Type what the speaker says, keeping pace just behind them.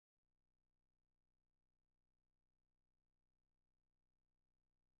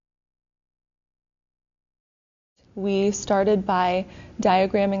We started by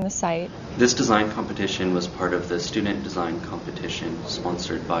diagramming the site. This design competition was part of the student design competition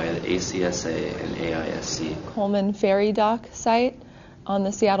sponsored by the ACSA and AISC. Coleman Ferry Dock site on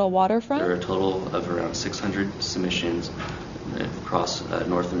the Seattle waterfront. There are a total of around 600 submissions across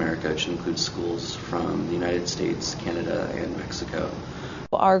North America, which includes schools from the United States, Canada, and Mexico.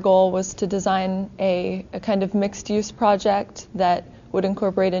 Our goal was to design a kind of mixed-use project that would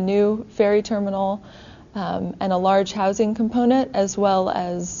incorporate a new ferry terminal and a large housing component as well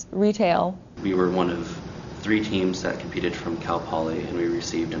as retail. We were one of 3 teams that competed from Cal Poly, and we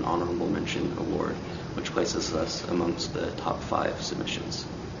received an honorable mention award, which places us amongst the top 5 submissions.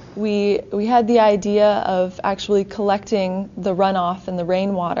 We had the idea of actually collecting the runoff and the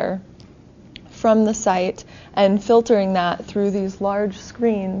rainwater from the site and filtering that through these large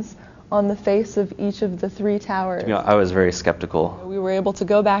screens on the face of each of the 3 towers. I was very skeptical. We were able to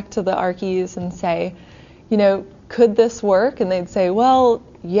go back to the Archies and say, could this work? And they'd say, well,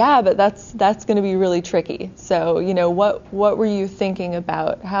 yeah, but that's going to be really tricky. So, what were you thinking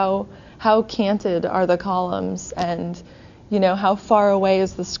about? How canted are the columns? And, how far away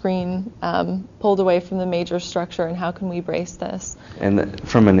is the screen pulled away from the major structure, and how can we brace this? And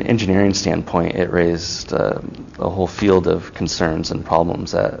from an engineering standpoint, it raised a whole field of concerns and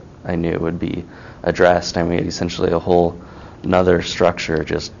problems that I knew would be addressed. I mean, essentially a whole another structure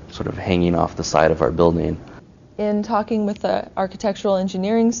just sort of hanging off the side of our building. In talking with the architectural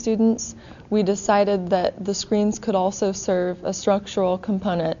engineering students, we decided that the screens could also serve a structural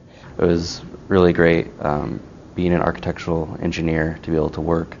component. It was really great being an architectural engineer to be able to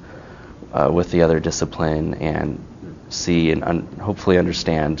work with the other discipline and see and hopefully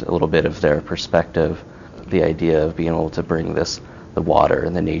understand a little bit of their perspective. The idea of being able to bring the water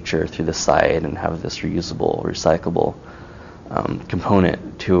and the nature through the site and have this reusable, recyclable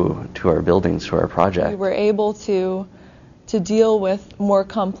component to our buildings, to our project. We were able to deal with more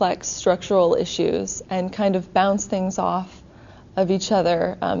complex structural issues and kind of bounce things off of each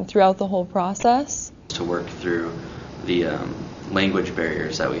other throughout the whole process. To work through the language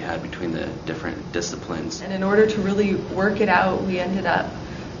barriers that we had between the different disciplines. And in order to really work it out, we ended up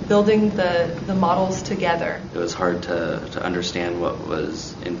building the models together. It was hard to understand what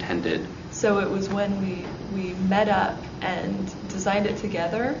was intended. So it was when we met up and designed it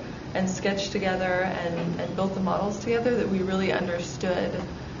together and sketched together and built the models together that we really understood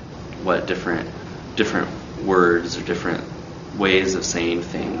what different words or different ways of saying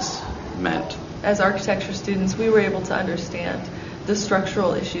things meant. As architecture students, we were able to understand the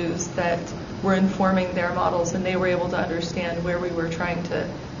structural issues that were informing their models, and they were able to understand where we were trying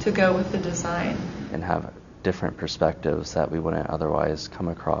to go with the design. And have different perspectives that we wouldn't otherwise come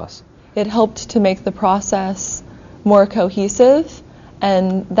across. It helped to make the process more cohesive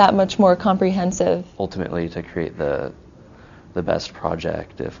and that much more comprehensive. Ultimately, to create the best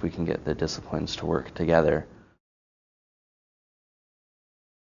project if we can get the disciplines to work together.